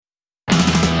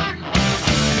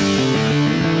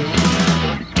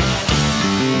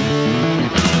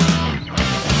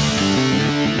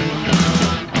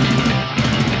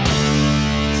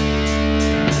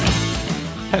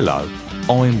Hello,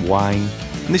 I'm Wayne,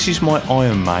 and this is my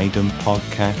Iron Maiden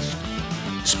podcast,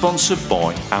 sponsored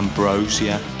by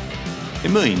Ambrosia. It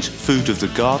means food of the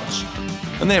gods,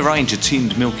 and their range of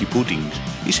tinned milky puddings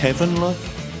is heavenly.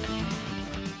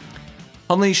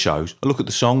 On these shows, I look at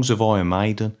the songs of Iron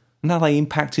Maiden and how they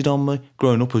impacted on me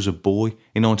growing up as a boy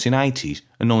in 1980s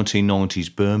and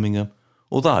 1990s Birmingham,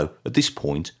 although at this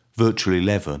point, virtually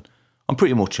 11, I'm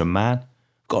pretty much a man.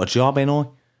 Got a job, ain't I?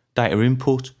 Data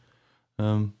input.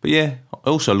 But yeah,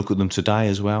 I also look at them today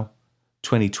as well,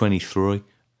 2023.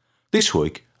 This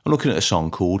week, I'm looking at a song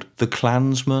called The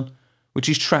Clansman, which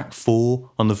is track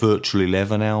 4 on the Virtual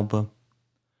 11 album.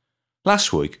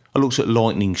 Last week, I looked at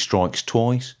Lightning Strikes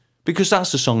Twice, because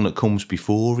that's the song that comes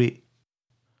before it.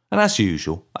 And as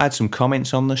usual, I had some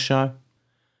comments on the show.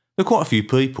 There were quite a few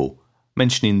people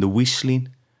mentioning the whistling.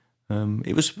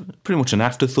 It was pretty much an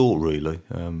afterthought, really.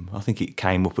 I think it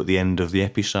came up at the end of the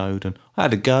episode, and I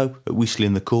had a go at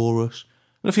whistling the chorus.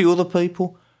 And a few other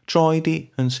people tried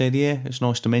it and said, yeah, it's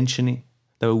nice to mention it.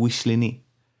 They were whistling it.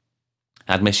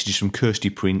 I had messages from Kirsty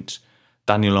Prince,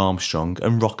 Daniel Armstrong,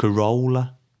 and Rocker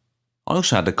Roller. I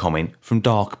also had a comment from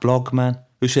Dark Blogman,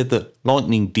 who said that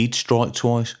lightning did strike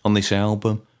twice on this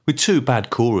album, with 2 bad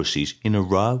choruses in a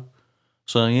row.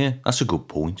 So yeah, that's a good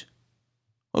point.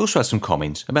 I also had some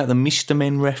comments about the Mr.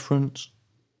 Men reference.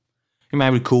 You may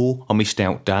recall I missed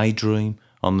out Daydream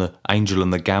on the Angel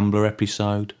and the Gambler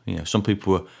episode. Some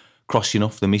people were crossing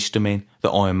off the Mr. Men that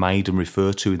Iron Maiden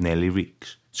refer to in their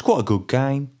lyrics. It's quite a good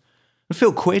game. And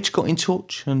Phil Quedge got in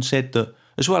touch and said that,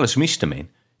 as well as Mr. Men,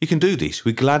 you can do this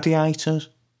with Gladiators.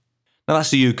 Now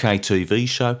that's the UK TV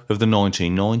show of the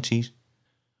 1990s.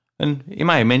 And he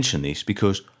may have mentioned this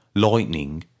because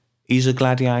Lightning is a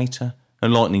gladiator,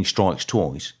 and Lightning Strikes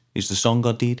Twice is the song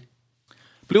I did.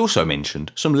 But he also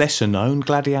mentioned some lesser known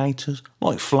gladiators,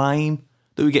 like Flame,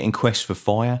 that we get in Quest for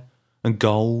Fire, and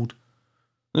Gold.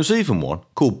 There's even one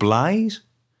called Blaze.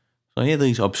 So yeah,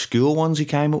 these obscure ones he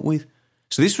came up with.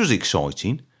 So this was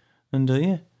exciting. And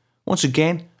yeah, once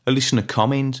again, a listener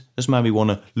comment has made me want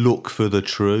to look for the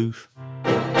truth.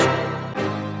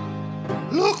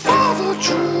 Look for the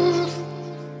truth.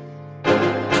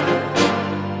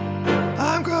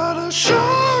 I'm gonna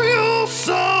show you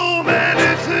so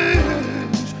many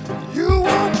things you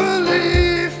won't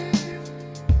believe.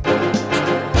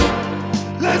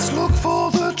 Let's look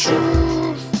for the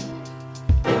truth.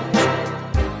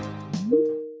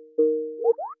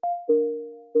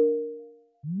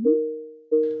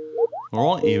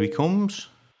 Alright, here he comes.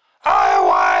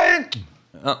 Hi, Wayne.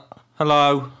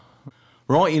 Hello.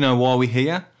 Right, you know why we're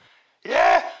here?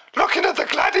 Yeah, looking at the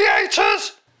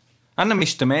gladiators. And the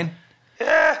Mr. Men.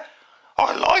 Yeah,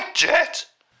 I like Jet.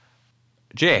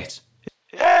 Jet?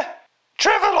 Yeah,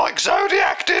 Trevor liked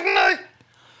Zodiac, didn't he?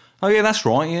 Oh yeah, that's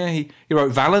right, yeah. He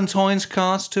wrote Valentine's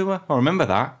cards to her. I remember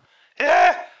that.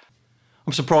 Yeah.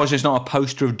 I'm surprised there's not a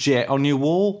poster of Jet on your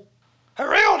wall. Her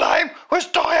real name was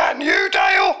Diane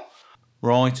Newdale.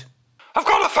 Right. I've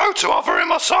got a photo of her in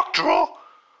my sock drawer.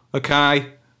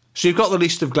 Okay. So you've got the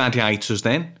list of gladiators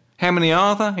then. How many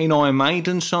are there in Iron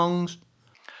Maiden songs?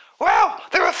 Well,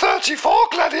 there are 34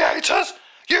 gladiators,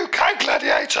 UK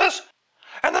gladiators,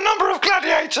 and the number of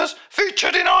gladiators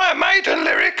featured in Iron Maiden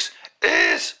lyrics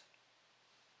is...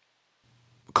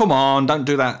 Come on, don't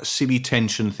do that silly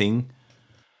tension thing.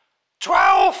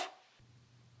 12.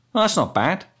 Well, that's not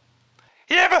bad.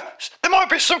 Yeah, but there might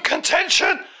be some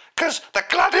contention, because the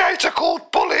gladiator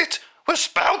called Bullet was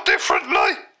spelled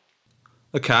differently.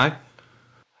 Okay.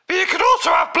 But you could also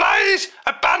have Blaze,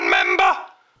 a band member.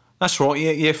 That's right,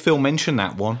 yeah, Phil mentioned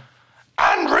that one.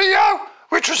 And Rio,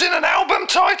 which was in an album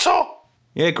title.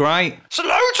 Yeah, great. So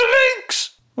loads of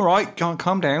links. All right,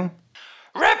 calm down.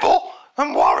 Rebel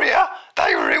and Warrior,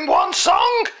 they were in one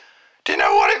song. Do you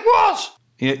know what it was?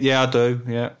 Yeah, I do,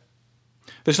 yeah.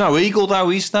 There's no eagle though,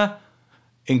 is there?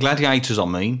 In Gladiators, I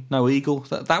mean. No eagle.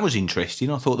 That was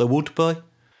interesting. I thought there would be.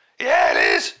 Yeah,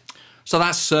 it is. So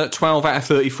that's 12 out of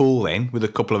 34 then, with a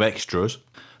couple of extras.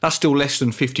 That's still less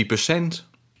than 50%.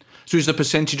 So is the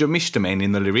percentage of Mr. Men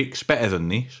in the lyrics better than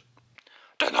this?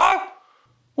 Dunno.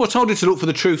 Well, I told you to look for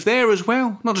the truth there as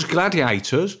well, not just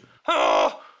gladiators.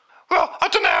 Well, I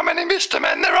don't know how many Mr.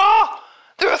 Men there are.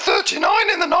 There were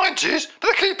 39 in the 90s, but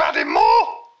they keep adding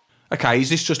more. Okay, is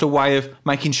this just a way of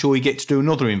making sure you get to do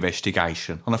another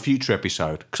investigation on a future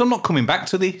episode? Because I'm not coming back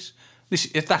to this.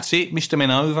 If that's it, Mr. Men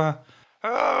over.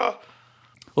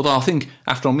 Although I think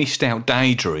after I missed out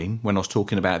Daydream when I was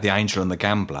talking about the Angel and the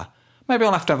Gambler, maybe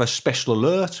I'll have to have a special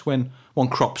alert when one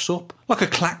crops up, like a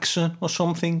klaxon or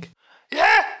something.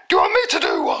 Yeah, do you want me to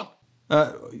do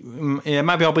one? Yeah,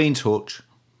 maybe I'll be in touch.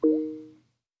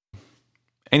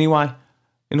 Anyway,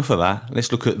 enough of that.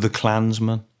 Let's look at the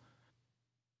Clansman.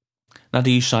 Now, do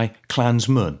you say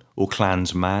Clansman or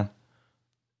Clansman?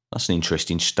 That's an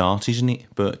interesting start, isn't it?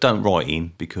 But don't write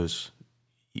in, because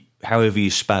however you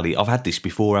spell it, I've had this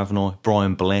before, haven't I?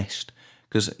 Brian Blessed.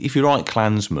 Because if you write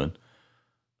Clansman,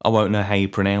 I won't know how you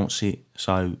pronounce it.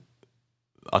 So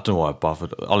I don't know why I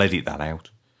bothered. I'll edit that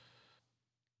out.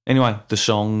 Anyway, the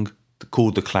song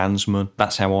called The Clansman,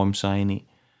 that's how I'm saying it.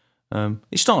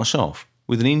 It starts off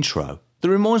with an intro that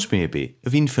reminds me a bit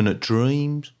of Infinite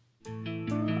Dreams.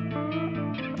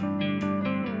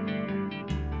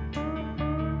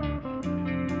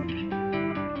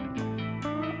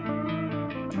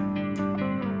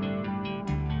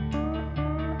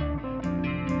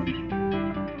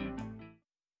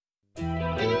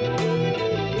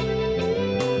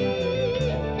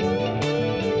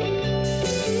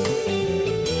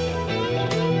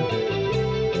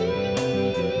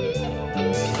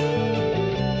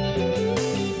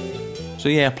 So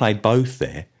yeah, I played both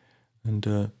there.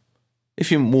 And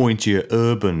if you're more into your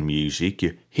urban music,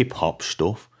 your hip-hop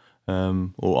stuff,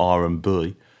 or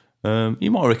R&B,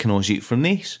 you might recognise it from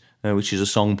this, which is a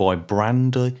song by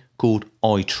Brandy called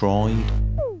I Tried.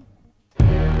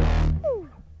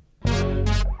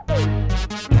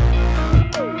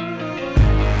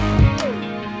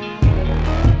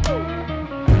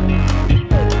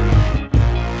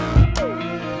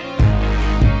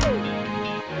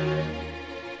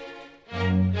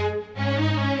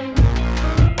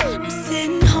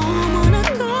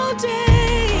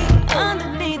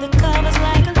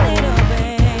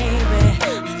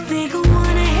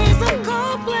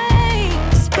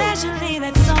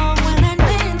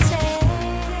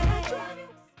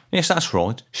 Yes, that's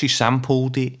right. She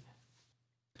sampled it.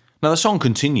 Now the song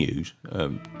continues,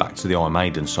 back to the Iron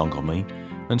Maiden song I mean,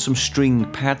 and some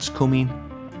string pads come in,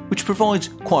 which provides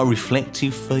quite a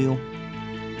reflective feel.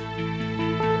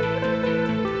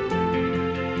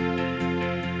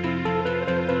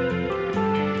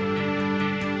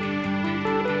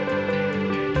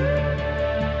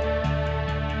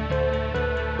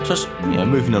 So it's,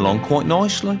 moving along quite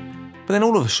nicely. But then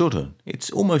all of a sudden,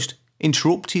 it's almost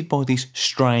interrupted by this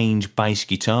strange bass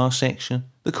guitar section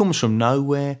that comes from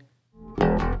nowhere.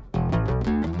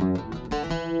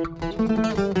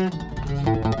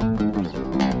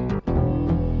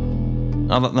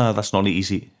 No, that's not it, is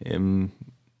it?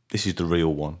 This is the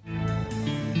real one.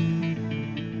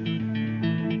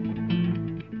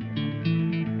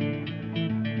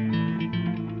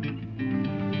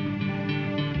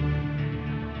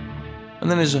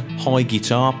 And then there's a high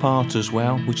guitar part as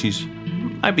well, which is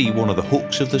maybe one of the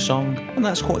hooks of the song, and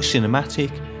that's quite cinematic.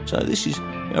 So this is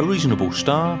a reasonable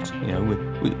start.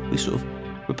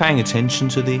 We're paying attention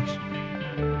to this.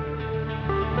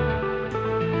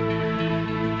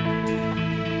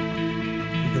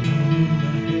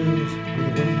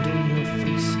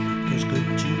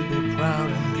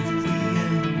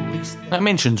 That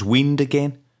mentions wind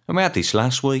again. And we had this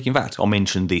last week. In fact, I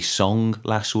mentioned this song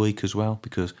last week as well,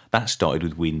 because that started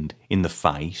with wind in the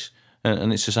face.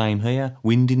 And it's the same here,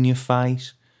 wind in your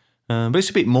face. But it's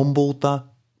a bit mumbled though.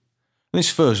 And this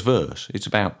first verse, it's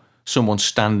about someone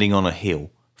standing on a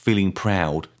hill, feeling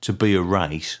proud to be a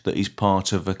race that is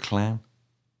part of a clan.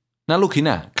 Now looking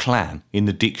at clan in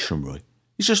the dictionary,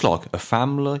 it's just like a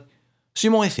family. So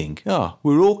you might think,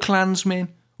 we're all clansmen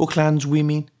or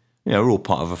clanswomen. We're all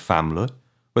part of a family,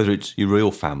 whether it's your real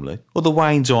family or the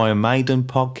Wayne's Iron Maiden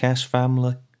podcast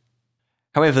family.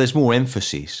 However, there's more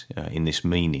emphasis in this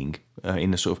meaning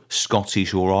in a sort of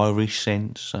Scottish or Irish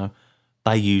sense. So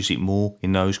they use it more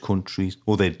in those countries,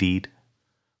 or they did.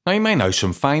 Now, you may know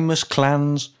some famous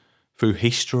clans through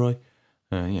history.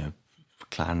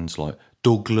 Clans like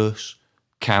Douglas,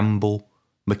 Campbell,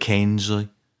 Mackenzie,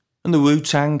 and the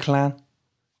Wu-Tang Clan.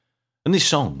 And this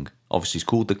song, obviously, is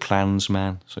called The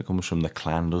Clansman, so it comes from the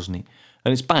clan, doesn't it?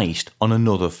 And it's based on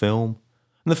another film.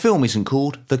 And the film isn't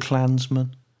called The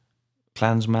Clansman.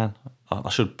 Clansman. I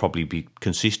should probably be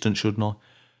consistent, shouldn't I?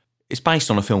 It's based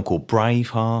on a film called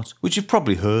Braveheart, which you've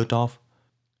probably heard of.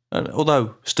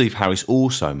 Although Steve Harris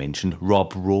also mentioned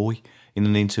Rob Roy in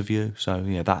an interview, so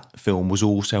that film was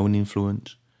also an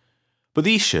influence. But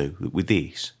the issue with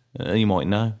this, you might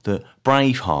know, that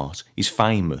Braveheart is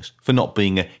famous for not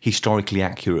being a historically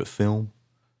accurate film.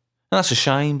 And that's a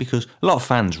shame, because a lot of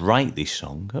fans rate this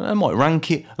song and might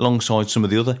rank it alongside some of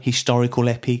the other historical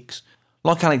epics,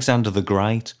 like Alexander the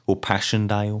Great or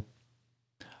Passchendaele.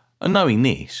 And knowing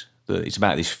this, that it's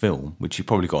about this film, which you've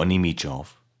probably got an image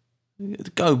of,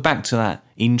 go back to that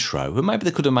intro, and maybe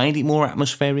they could have made it more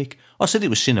atmospheric. I said it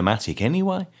was cinematic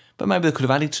anyway, but maybe they could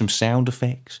have added some sound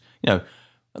effects.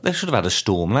 They should have had a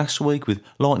storm last week with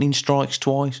lightning strikes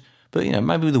twice, But,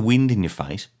 maybe with the wind in your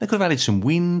face, they could have added some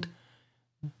wind,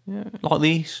 like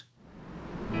this.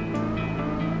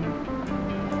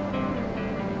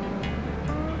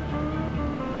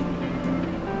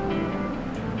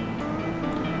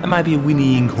 And maybe a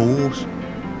whinnying horse.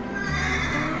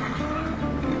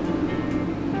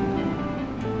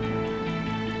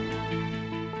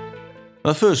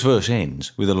 The first verse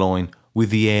ends with a line, "With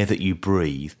the air that you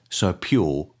breathe, so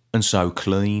pure and so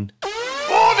clean."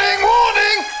 Warning,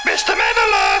 warning, Mr. Med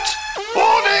Alert!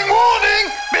 Warning,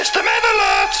 warning, Mr. Med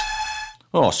Alert!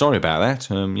 Oh, sorry about that.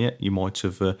 You might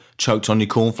have choked on your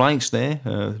cornflakes there.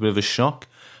 A bit of a shock.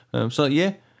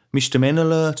 Mr. Men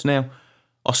Alert. Now,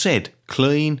 I said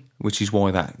clean, which is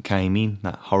why that came in,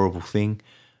 that horrible thing.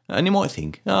 And you might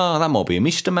think, that might be a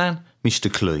Mr. Man,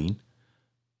 Mr. Clean.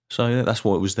 So that's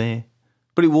why it was there.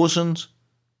 But it wasn't.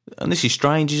 And this is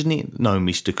strange, isn't it? No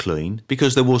Mr. Clean,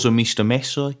 because there was a Mr.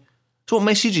 Messy. So what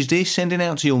message is this sending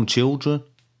out to young children?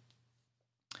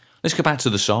 Let's go back to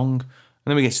the song, and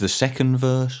then we get to the second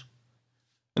verse.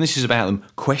 And this is about them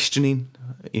questioning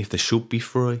if they should be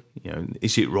free.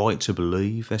 Is it right to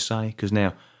believe, they say? Because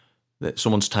now that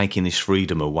someone's taking this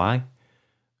freedom away,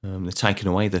 they're taking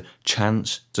away the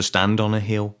chance to stand on a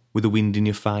hill with the wind in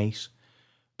your face,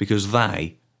 because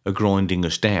they are grinding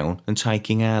us down and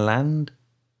taking our land.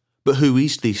 But who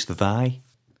is this they?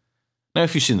 Now,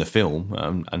 if you've seen the film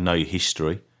and know your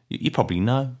history, you probably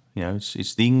know.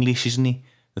 It's the English, isn't it?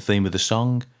 The theme of the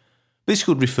song. This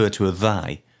could refer to a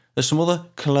they as some other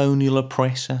colonial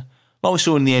oppressor, like we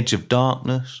saw in The Edge of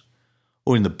Darkness,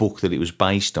 or in the book that it was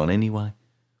based on anyway,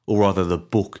 or rather the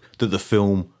book that the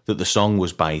film that the song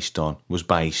was based on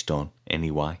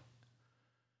anyway.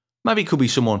 Maybe it could be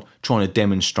someone trying to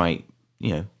demonstrate,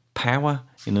 power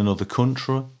in another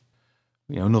country.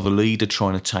 Another leader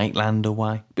trying to take land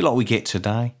away. A bit like we get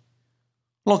today.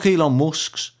 Like Elon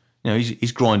Musk's.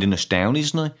 He's grinding us down,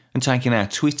 isn't he? And taking our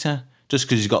Twitter just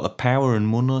because he's got the power and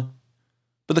money.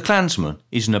 But the Clansman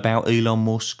isn't about Elon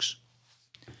Musk's.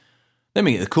 Then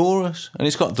we get the chorus, and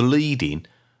it's got the lead in,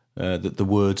 the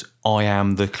words, "I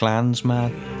am the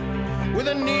Clansman." With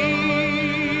a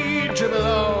need to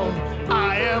belong,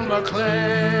 I am the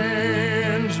Clansman.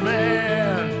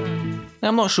 Now,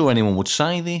 I'm not sure anyone would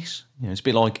say this. It's a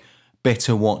bit like,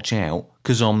 "Better watch out,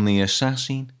 'cause I'm the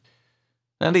assassin."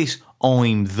 Now this,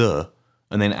 "I'm the,"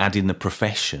 and then adding the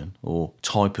profession or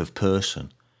type of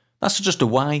person, that's just a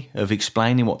way of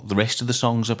explaining what the rest of the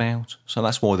song's about. So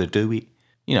that's why they do it.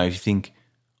 If you think,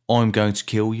 "I'm going to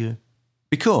kill you,"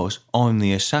 because I'm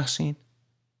the assassin.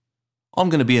 I'm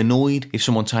going to be annoyed if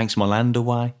someone takes my land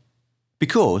away,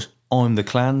 because I'm the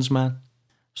Clansman.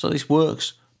 So this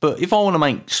works. But if I want to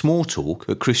make small talk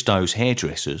at Christo's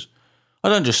hairdressers, I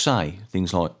don't just say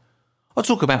things like, I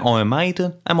talk about Iron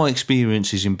Maiden and my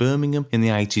experiences in Birmingham in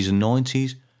the 80s and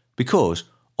 90s, because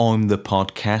I'm the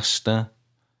podcaster.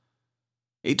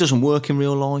 It doesn't work in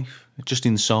real life, just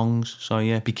in songs.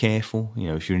 So be careful,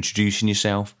 if you're introducing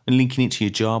yourself and linking it to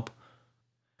your job.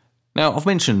 Now, I've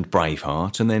mentioned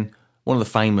Braveheart, and then one of the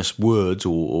famous words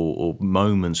or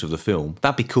moments of the film,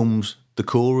 that becomes the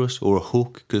chorus or a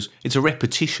hook, because it's a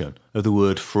repetition of the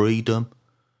word freedom.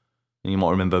 And you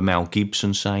might remember Mel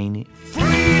Gibson saying it.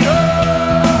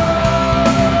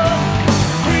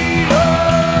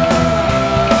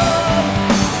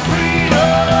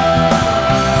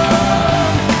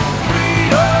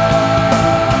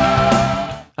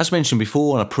 As mentioned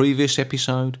before on a previous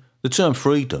episode, the term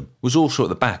freedom was also at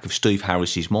the back of Steve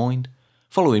Harris's mind,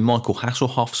 following Michael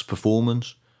Hasselhoff's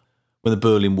performance when the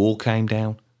Berlin Wall came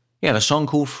down. He had a song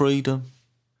called Freedom.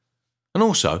 And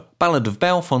also, Ballad of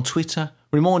Belf on Twitter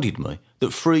reminded me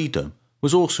that Freedom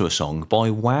was also a song by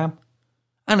Wham,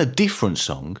 and a different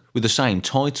song with the same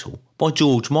title by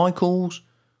George Michaels.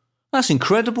 That's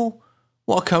incredible.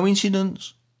 What a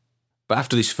coincidence. But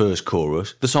after this first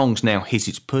chorus, the song's now hit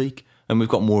its peak, and we've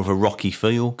got more of a rocky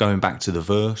feel going back to the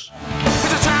verse.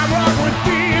 It's a time rock would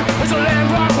be, it's a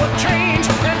land rock would change.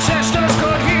 Ancestors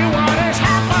could hear what is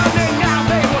happening now.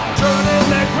 They would turn in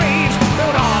their graves, they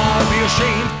would all be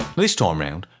ashamed. This time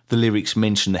round, the lyrics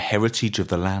mention the heritage of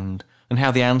the land and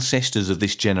how the ancestors of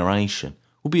this generation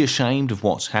will be ashamed of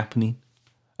what's happening.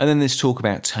 And then there's talk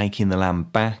about taking the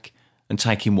land back and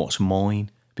taking what's mine,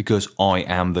 because I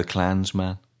am the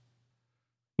Clansman.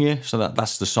 So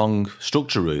that's the song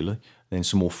structure really. Then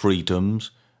some more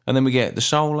freedoms, and then we get the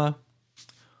solo,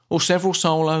 or several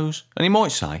solos. And you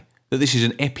might say that this is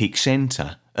an epic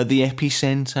centre at the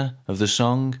epicentre of the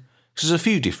song, because there's a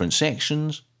few different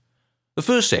sections. The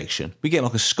first section, we get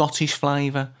like a Scottish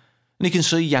flavour, and you can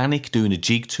see Yannick doing a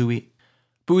jig to it.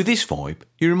 But with this vibe,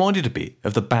 he reminded a bit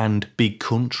of the band Big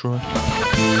Country.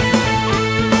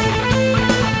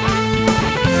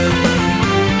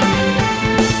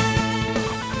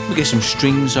 We get some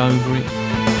strings over it.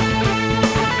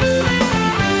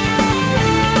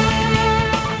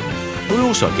 We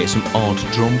also get some odd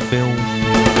drum fills.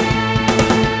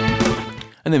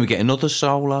 And then we get another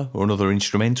solo or another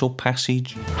instrumental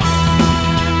passage.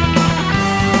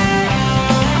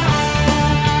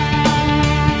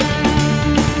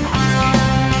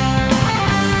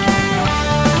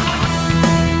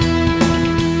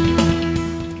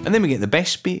 And then we get the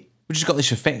best bit, which has got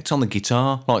this effect on the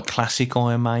guitar, like classic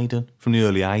Iron Maiden from the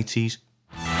early 80s.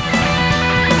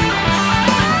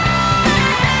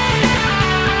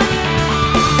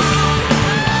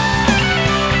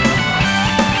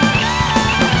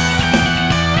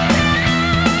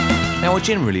 Now, I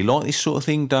generally like this sort of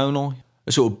thing, don't I?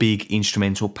 A sort of big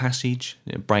instrumental passage,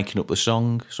 breaking up the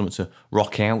song, something to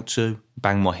rock out to,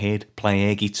 bang my head, play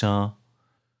air guitar.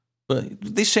 But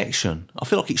this section, I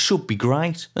feel like it should be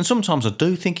great, and sometimes I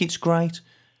do think it's great,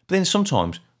 but then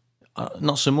sometimes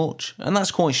not so much, and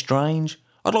that's quite strange.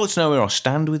 I'd like to know where I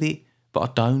stand with it, but I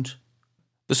don't.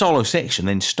 The solo section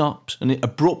then stops, and it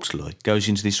abruptly goes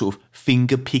into this sort of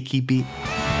finger-picky bit.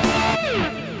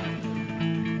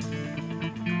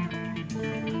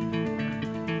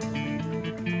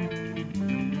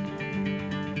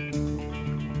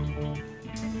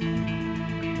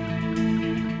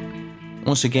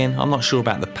 Once again, I'm not sure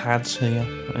about the pads here.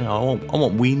 I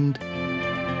want wind.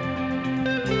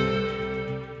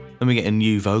 Then we get a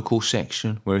new vocal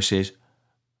section where it says,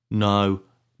 no,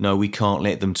 we can't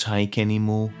let them take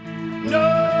anymore. No,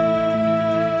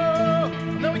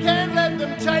 we can't let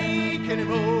them take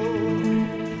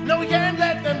anymore. No, we can't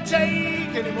let them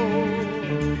take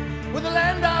anymore. We're the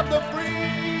land of the free.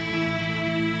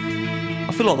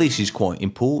 I feel like this is quite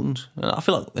important. I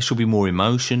feel like there should be more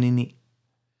emotion in it.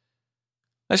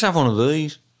 Let's have one of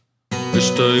these. It's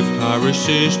Steve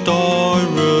Harris's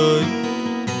diary.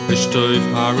 It's Steve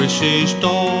Harris's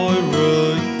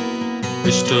diary.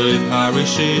 It's Steve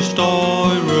Harris's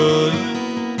diary.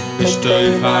 It's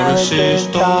Steve Harris's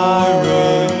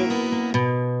diary.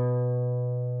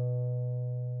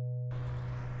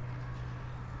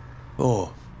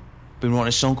 Oh, been writing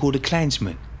a song called The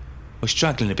Clansman. I was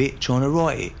struggling a bit trying to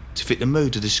write it to fit the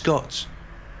mood of the Scots.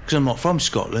 Because I'm not from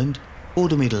Scotland or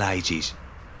the Middle Ages.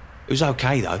 It was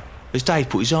okay though, as Dave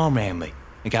put his arm round me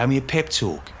and gave me a pep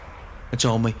talk and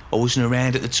told me I wasn't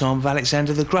around at the time of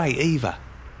Alexander the Great either.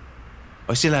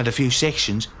 I still had a few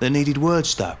sections that needed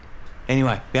words though.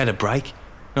 Anyway, we had a break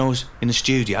and I was in the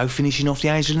studio finishing off The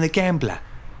Angel and the Gambler.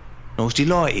 And I was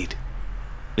delighted.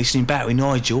 Listening back with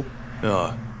Nigel,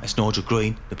 that's Nigel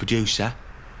Green, the producer,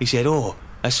 he said, oh,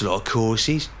 that's a lot of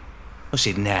choruses. I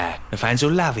said, nah, the fans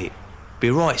will love it. Be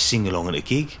a right sing-along at a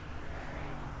gig.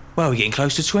 Well, we're getting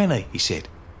close to 20, he said.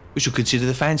 We should consider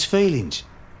the fans' feelings.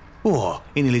 Oh,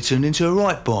 he nearly turned into a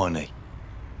right Barney.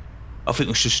 I think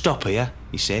we should stop here,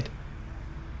 he said.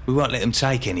 We won't let them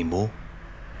take any more.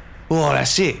 Oh,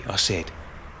 that's it, I said.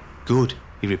 Good,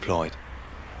 he replied.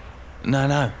 No,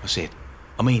 I said.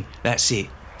 I mean, that's it,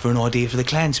 for an idea for the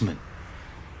Clansman.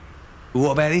 But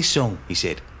what about this song, he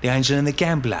said. The Angel and the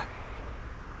Gambler.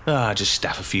 Just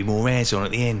stuff a few more airs on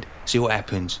at the end, see what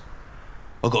happens.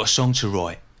 I've got a song to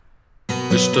write.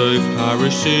 It's Steve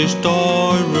Harris's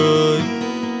diary.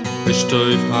 It's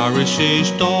Steve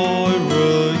Harris's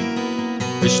diary.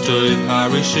 It's Steve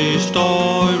Harris's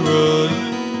diary.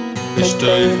 It's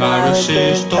Steve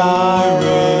Harris's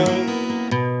diary.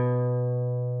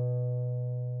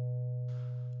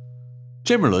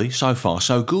 Generally, so far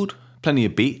so good. Plenty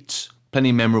of bits,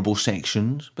 plenty of memorable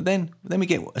sections, but then we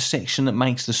get a section that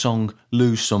makes the song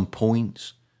lose some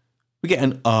points. We get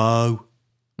an O.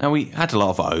 Now, we had a lot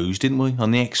of O's, didn't we, on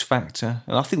the X Factor?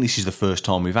 And I think this is the first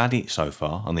time we've had it so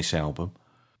far on this album.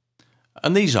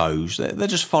 And these O's, they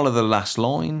just follow the last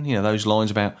line. You know, those lines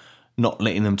about not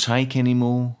letting them take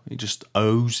anymore. It just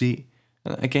O's it.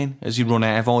 Again, as you run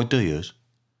out of ideas.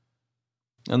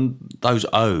 And those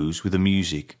O's with the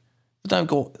music, they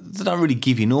don't really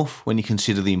give enough when you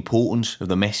consider the importance of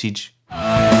the message.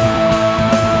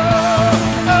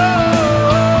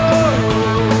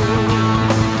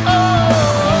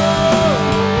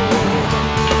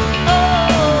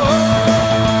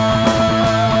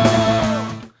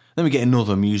 Then we get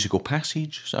another musical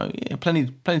passage, so yeah, plenty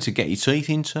to get your teeth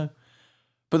into.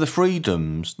 But the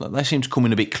freedoms, they seem to come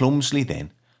in a bit clumsily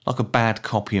then, like a bad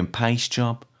copy and paste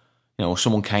job, you know, or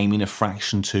someone came in a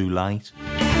fraction too late.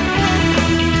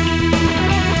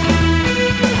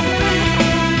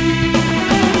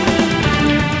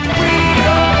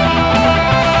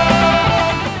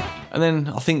 And then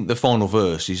I think the final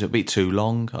verse is a bit too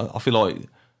long. I feel like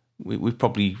we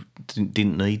probably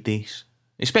didn't need this.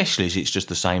 Especially as it's just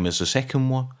the same as the second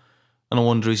one. And I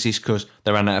wonder, is this because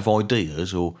they ran out of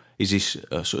ideas, or is this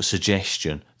a sort of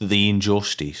suggestion that the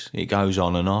injustice, it goes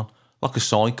on, like a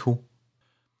cycle?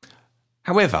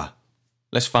 However,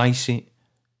 let's face it,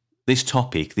 this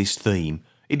topic, this theme,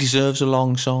 it deserves a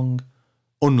long song,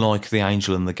 unlike The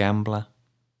Angel and the Gambler.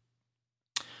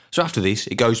 So after this,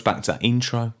 it goes back to that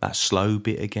intro, that slow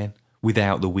bit again,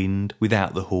 without the wind,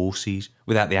 without the horses,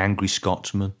 without the angry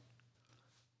Scotsman.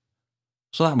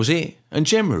 So that was it, and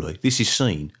generally this is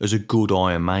seen as a good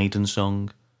Iron Maiden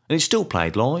song, and it's still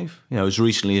played live, as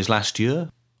recently as last year,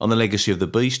 on the Legacy of the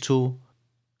Beast tour,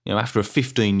 after a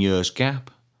 15 years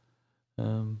gap.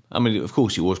 Of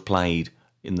course it was played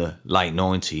in the late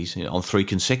 90s, on 3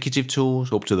 consecutive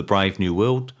tours, up to the Brave New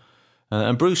World,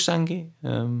 and Bruce sang it.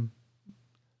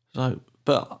 But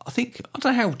I don't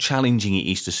know how challenging it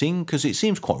is to sing, because it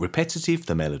seems quite repetitive,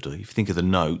 the melody, if you think of the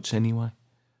notes anyway.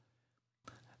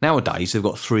 Nowadays, they've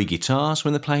got 3 guitars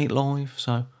when they play it live,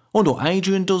 so I wonder what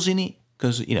Adrian does in it,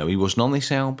 because, he wasn't on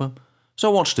this album.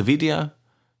 So I watched the video,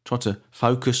 tried to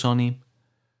focus on him.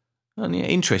 And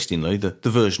interestingly, the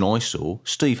version I saw,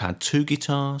 Steve had 2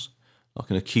 guitars,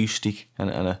 like an acoustic and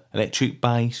an electric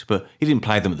bass, but he didn't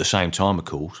play them at the same time, of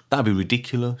course. That'd be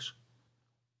ridiculous.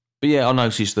 But yeah, I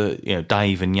noticed that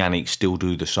Dave and Yannick still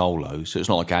do the solos, so it's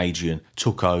not like Adrian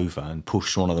took over and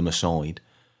pushed one of them aside.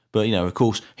 But, of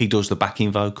course, he does the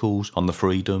backing vocals on the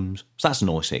Freedoms, so that's a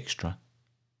nice extra.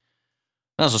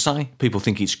 And as I say, people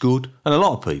think it's good, and a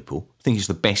lot of people think it's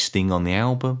the best thing on the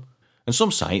album, and some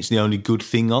say it's the only good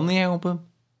thing on the album.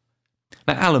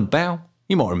 Now, Alan Bell,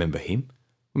 you might remember him.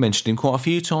 We mentioned him quite a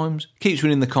few times. Keeps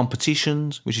winning the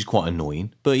competitions, which is quite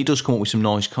annoying, but he does come up with some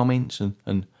nice comments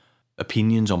and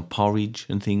opinions on Porridge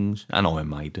and things, and Iron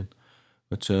Maiden.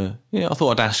 But, I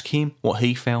thought I'd ask him what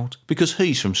he felt, because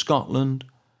he's from Scotland,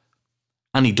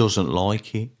 and he doesn't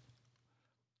like it.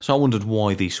 So I wondered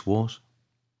why this was.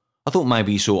 I thought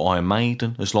maybe he saw Iron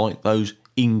Maiden as like those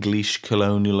English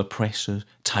colonial oppressors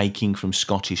taking from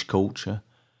Scottish culture.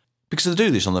 Because they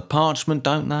do this on the parchment,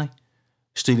 don't they?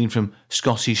 Stealing from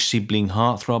Scottish sibling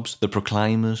heartthrobs, the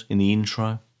Proclaimers, in the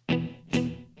intro.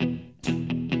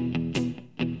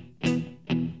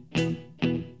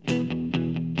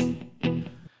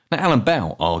 Now, Alan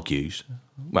Bell argues,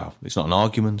 well, it's not an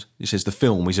argument, he says the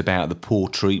film is about the poor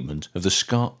treatment of the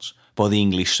Scots by the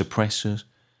English suppressors.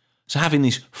 So having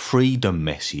this freedom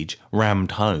message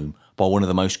rammed home by one of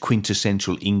the most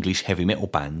quintessential English heavy metal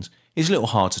bands is a little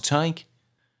hard to take.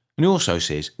 And he also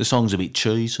says the song's a bit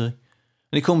cheesy, and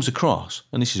it comes across,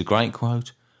 and this is a great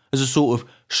quote, as a sort of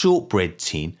shortbread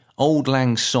tin, Old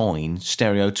Lang Syne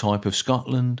stereotype of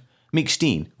Scotland, mixed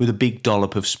in with a big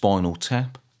dollop of Spinal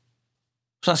Tap.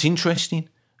 So that's interesting.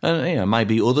 And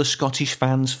maybe other Scottish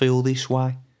fans feel this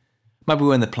way. Maybe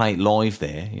when they play it live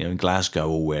there, in Glasgow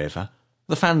or wherever,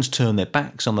 the fans turn their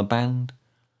backs on the band.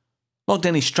 Like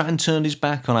Dennis Stratton turned his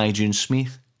back on Adrian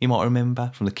Smith, you might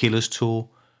remember, from the Killers tour.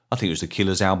 I think it was the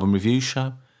Killers album review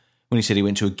show, when he said he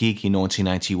went to a gig in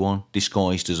 1981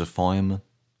 disguised as a fireman.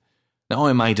 Now,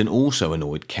 Iron Maiden also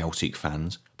annoyed Celtic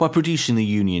fans by producing the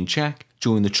Union Jack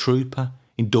during the Trooper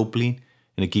in Dublin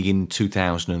in a gig in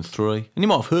 2003. And you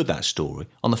might have heard that story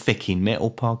on the Feckin'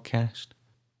 Metal podcast.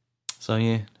 So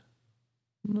yeah,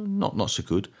 not so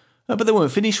good. But they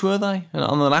weren't finished, were they? And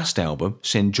on the last album,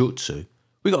 Senjutsu,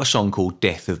 we got a song called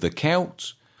Death of the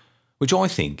Celts, which I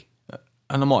think,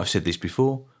 and I might have said this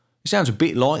before, it sounds a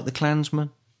bit like the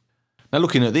Clansman. Now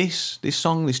looking at this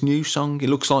song, this new song, it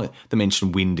looks like they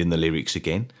mentioned wind in the lyrics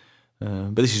again.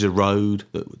 But this is a road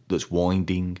that's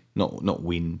winding, not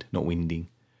wind, not winding.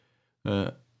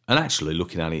 And actually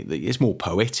looking at it, it's more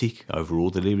poetic overall,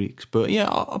 the lyrics. But yeah,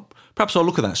 perhaps I'll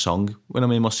look at that song when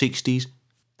I'm in my 60s.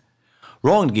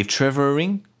 Right, I'm going to give Trevor a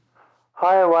ring.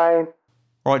 Hi, Wayne.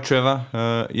 Right, Trevor.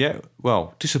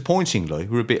 Well, disappointingly,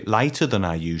 we're a bit later than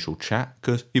our usual chat,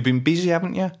 because you've been busy,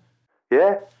 haven't you?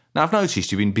 Yeah? Now, I've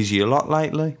noticed you've been busy a lot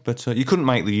lately, but you couldn't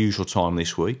make the usual time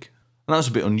this week. And that was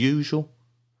a bit unusual.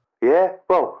 Yeah?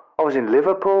 Well, I was in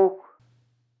Liverpool.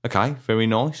 Okay, very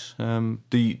nice.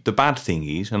 The bad thing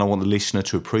is, and I want the listener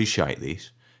to appreciate this,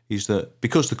 is that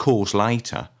because the call's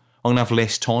later, I'm going to have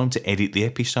less time to edit the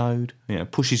episode.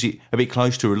 Pushes it a bit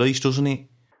close to release, doesn't it?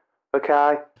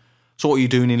 Okay. So what are you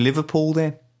doing in Liverpool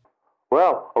then?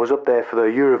 Well, I was up there for the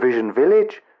Eurovision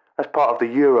Village as part of the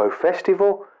Euro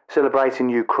Festival, celebrating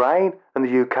Ukraine and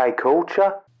the UK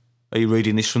culture. Are you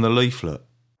reading this from the leaflet?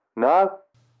 No.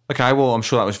 Okay, well, I'm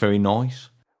sure that was very nice.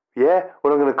 Yeah,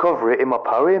 well, I'm going to cover it in my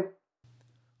poem.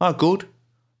 Oh, good.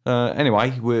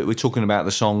 Anyway, we're talking about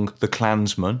the song The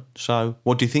Clansman, so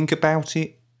what do you think about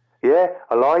it? Yeah,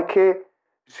 I like it.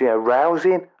 It's,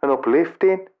 rousing and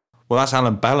uplifting. Well, that's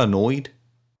Alan Bell annoyed.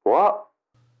 What?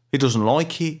 He doesn't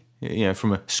like it,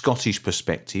 from a Scottish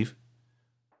perspective.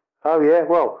 Oh yeah,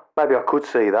 well, maybe I could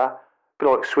see that. Be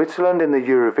like Switzerland in the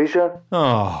Eurovision.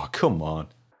 Oh, come on.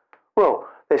 Well,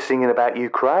 they're singing about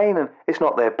Ukraine and it's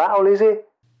not their battle, is it?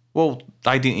 Well,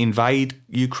 they didn't invade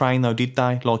Ukraine though, did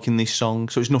they? Like in this song,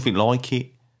 so it's nothing like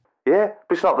it. Yeah,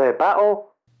 but it's not their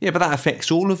battle. Yeah, but that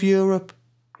affects all of Europe.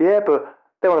 Yeah, but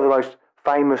they're one of the most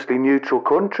famously neutral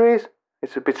countries.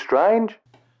 It's a bit strange.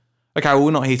 Okay, well,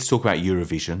 we're not here to talk about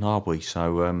Eurovision, are we?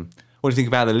 So, what do you think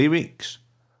about the lyrics?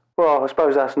 Well, I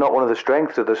suppose that's not one of the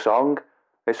strengths of the song.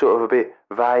 It's sort of a bit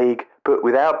vague, but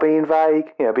without being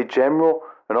vague, a bit general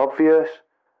and obvious.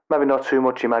 Maybe not too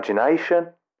much imagination.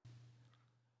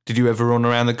 Did you ever run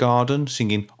around the garden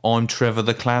singing I'm Trevor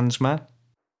the Clansman?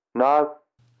 No.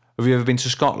 Have you ever been to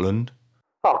Scotland?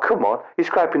 Oh, come on. You're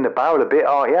scraping the barrel a bit,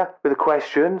 aren't you, with the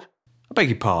questions? I beg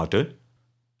your pardon.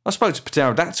 I spoke to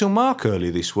Pterodactyl Mark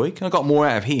earlier this week and I got more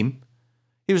out of him.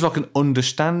 He was like an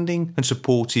understanding and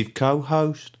supportive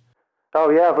co-host. Oh,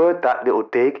 yeah, I've heard that little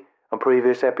dig on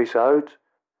previous episodes.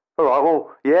 All right,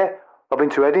 well, yeah, I've been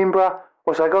to Edinburgh.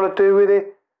 What's that got to do with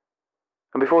it?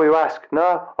 And before you ask,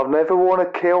 no, I've never worn a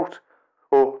kilt,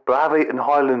 but I've eaten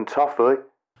Highland toffee.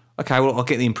 Okay, well, I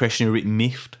get the impression you're a bit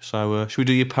miffed, so should we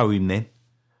do your poem then?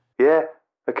 Yeah,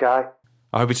 okay.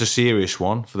 I hope it's a serious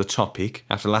one for the topic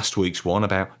after last week's one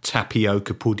about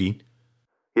tapioca pudding.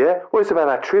 Yeah, well, it's about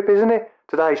our trip, isn't it?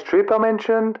 Today's trip I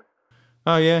mentioned.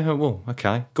 Oh, yeah, well,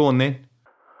 okay. Go on then.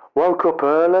 Woke up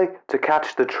early to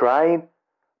catch the train.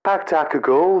 Packed our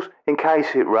cagoles in case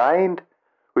it rained.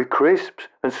 With crisps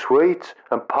and sweets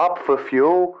and pop for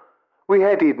fuel, we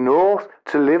headed north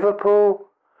to Liverpool.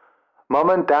 Mum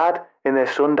and Dad in their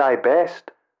Sunday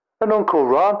best, and Uncle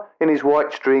Ron in his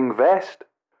white string vest.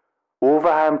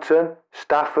 Wolverhampton,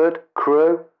 Stafford,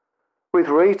 Crewe, with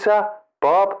Rita,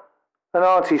 Bob and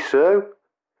Auntie Sue.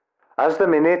 As the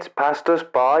minutes passed us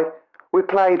by, we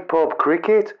played pub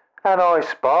cricket and I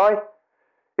spy,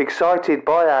 excited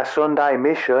by our Sunday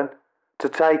mission to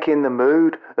take in the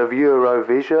mood of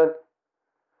Eurovision.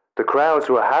 The crowds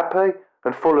were happy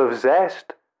and full of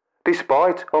zest,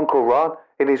 despite Uncle Ron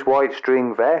in his white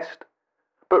string vest.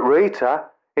 But Rita,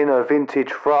 in her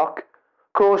vintage frock,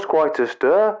 caused quite a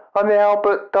stir on the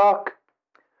Albert Dock.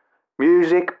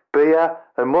 Music, beer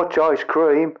and much ice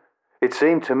cream, it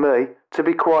seemed to me to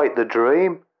be quite the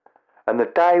dream. And the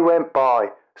day went by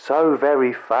so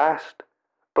very fast,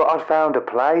 but I'd found a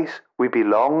place we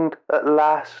belonged at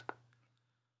last.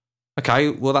 Okay,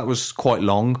 well, that was quite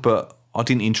long, but I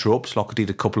didn't interrupt like I did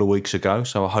a couple of weeks ago,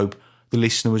 so I hope the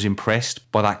listener was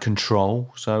impressed by that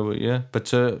control. So, yeah,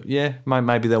 but,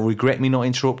 maybe they'll regret me not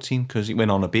interrupting because it went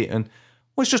on a bit and,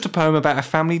 well, it's just a poem about a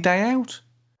family day out.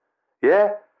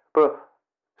 Yeah, but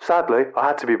sadly, I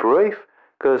had to be brief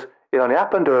because it only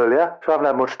happened earlier, so I haven't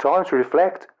had much time to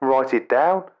reflect and write it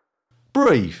down.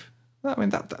 Brief? I mean,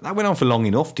 that went on for long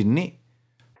enough, didn't it?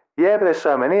 Yeah, but there's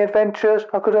so many adventures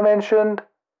I could have mentioned.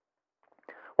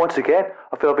 Once again,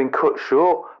 I feel I've been cut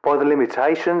short by the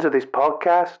limitations of this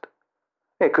podcast.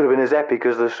 It could have been as epic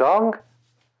as the song.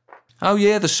 Oh,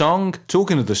 yeah, the song.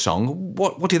 Talking of the song,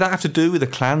 what did that have to do with the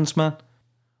Clansman?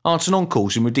 Aunts and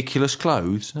uncles in ridiculous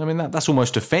clothes? I mean, that's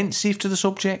almost offensive to the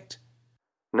subject.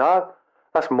 No,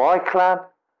 that's my clan,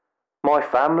 my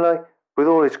family, with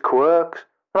all its quirks,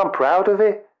 and I'm proud of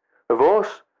it, of us,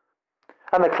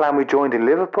 and the clan we joined in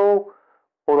Liverpool.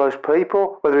 All those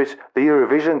people, whether it's the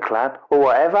Eurovision clan or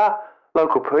whatever,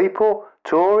 local people,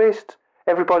 tourists,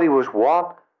 everybody was one,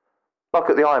 like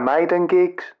at the Iron Maiden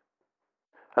gigs.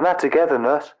 And that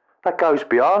togetherness, that goes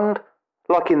beyond,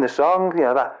 like in the song,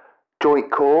 that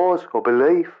joint cause or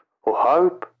belief or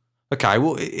hope. Okay,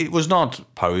 well, it was not a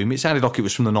poem. It sounded like it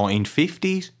was from the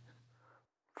 1950s.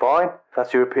 Fine, if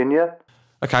that's your opinion.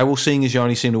 Okay, well, seeing as you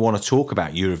only seem to want to talk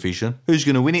about Eurovision, who's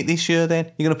going to win it this year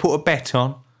then? You're going to put a bet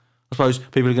on? I suppose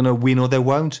people are going to win or they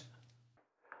won't.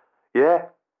 Yeah.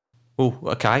 Well,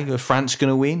 okay, are France going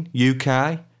to win?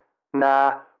 UK?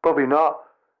 Nah, probably not.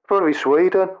 Probably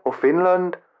Sweden or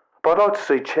Finland. But I'd like to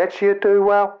see Czechia do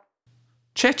well.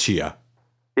 Czechia?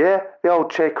 Yeah, the old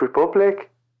Czech Republic.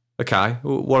 Okay,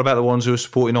 well, what about the ones who are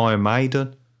supporting Iron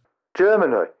Maiden?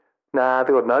 Germany? Nah,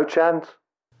 they've got no chance.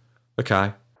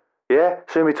 Okay. Yeah,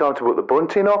 soon be time to put the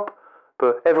bunting up,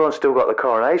 but everyone's still got the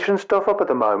coronation stuff up at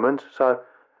the moment, so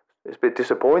it's a bit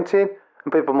disappointing,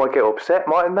 and people might get upset,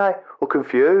 mightn't they? Or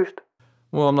confused.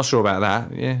 Well, I'm not sure about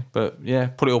that, yeah, but yeah,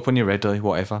 put it up when you're ready,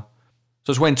 whatever.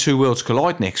 So it's when two worlds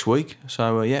collide next week,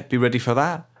 so be ready for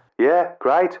that. Yeah,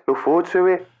 great, look forward to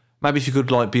it. Maybe if you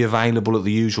could be available at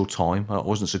the usual time. I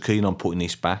wasn't so keen on putting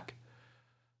this back.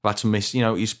 I've had to miss,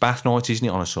 it's bath night, isn't it,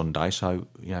 on a Sunday? So,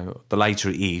 the later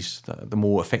it is, the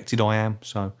more affected I am.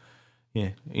 So, yeah,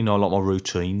 a lot of my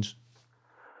routines.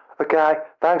 Okay,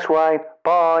 thanks, Wayne.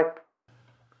 Bye.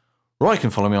 Right, you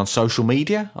can follow me on social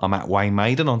media. I'm at Wayne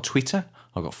Maiden on Twitter.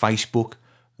 I've got Facebook,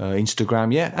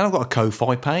 Instagram, and I've got a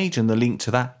Ko-Fi page, and the link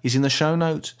to that is in the show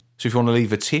notes. So if you want to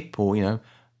leave a tip or,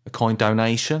 a kind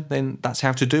donation, then that's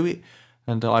how to do it.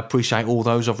 And I appreciate all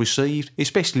those I've received,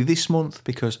 especially this month,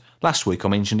 because last week I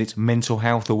mentioned it's Mental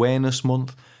Health Awareness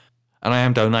Month, and I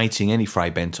am donating any Fray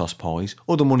Bentos pies,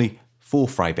 or the money for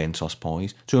Fray Bentos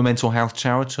pies, to a mental health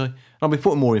charity. And I'll be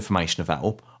putting more information of that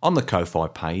up on the Ko-Fi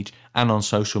page and on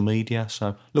social media,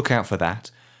 so look out for that.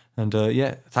 And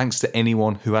thanks to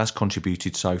anyone who has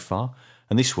contributed so far.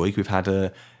 And this week we've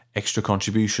had extra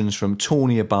contributions from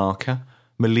Tonya Barker,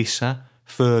 Melissa,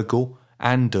 Fergal,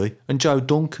 Andy and Joe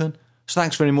Duncan. So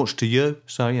thanks very much to you.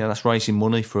 So, that's raising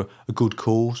money for a good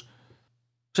cause.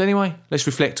 So anyway, let's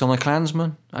reflect on the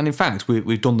Clansman. And in fact,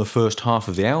 we've done the first half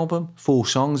of the album, 4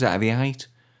 songs out of the 8.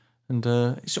 And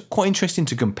it's quite interesting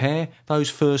to compare those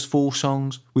first 4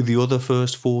 songs with the other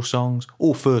first 4 songs,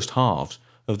 or first halves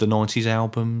of the 90s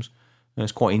albums. And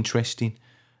it's quite interesting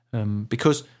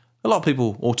because a lot of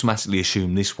people automatically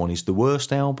assume this one is the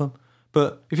worst album.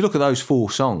 But if you look at those 4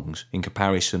 songs in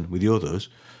comparison with the others,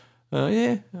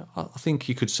 I think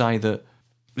you could say that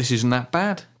this isn't that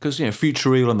bad. Because, Future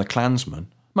Real and The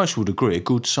Clansman, most would agree, are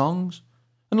good songs.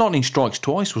 And Lightning Strikes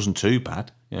Twice wasn't too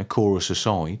bad, chorus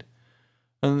aside.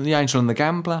 And The Angel and the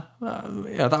Gambler,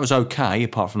 that was okay,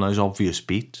 apart from those obvious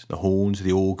bits, the horns,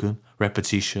 the organ,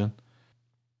 repetition.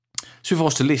 So if I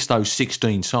was to list those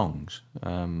 16 songs,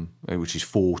 which is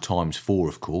 4 times 4,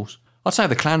 of course, I'd say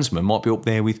The Clansman might be up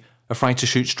there with Afraid to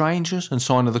Shoot Strangers and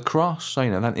Sign of the Cross. So,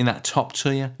 in that top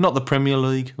tier. Not the Premier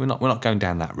League. We're not going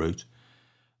down that route.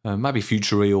 Maybe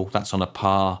Future Real, that's on a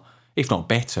par, if not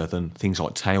better, than things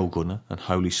like Tail Gunner and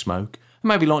Holy Smoke. And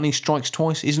maybe Lightning Strikes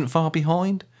Twice isn't far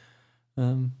behind.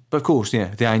 But of course,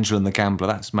 The Angel and the Gambler,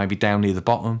 that's maybe down near the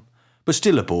bottom, but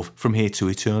still above From Here to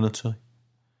Eternity.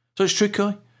 So it's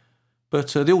tricky. But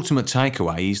the ultimate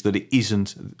takeaway is that it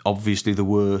isn't obviously the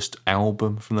worst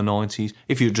album from the 90s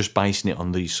if you're just basing it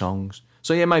on these songs.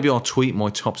 So maybe I'll tweet my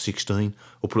top 16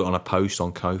 or put it on a post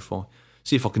on Ko-Fi.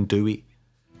 See if I can do it.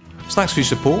 So thanks for your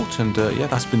support, and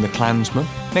that's been The Clansman.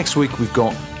 Next week we've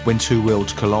got When Two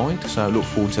Worlds Collide, so look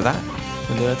forward to that.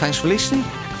 And thanks for listening.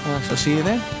 So see you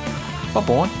then.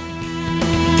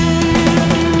 Bye-bye.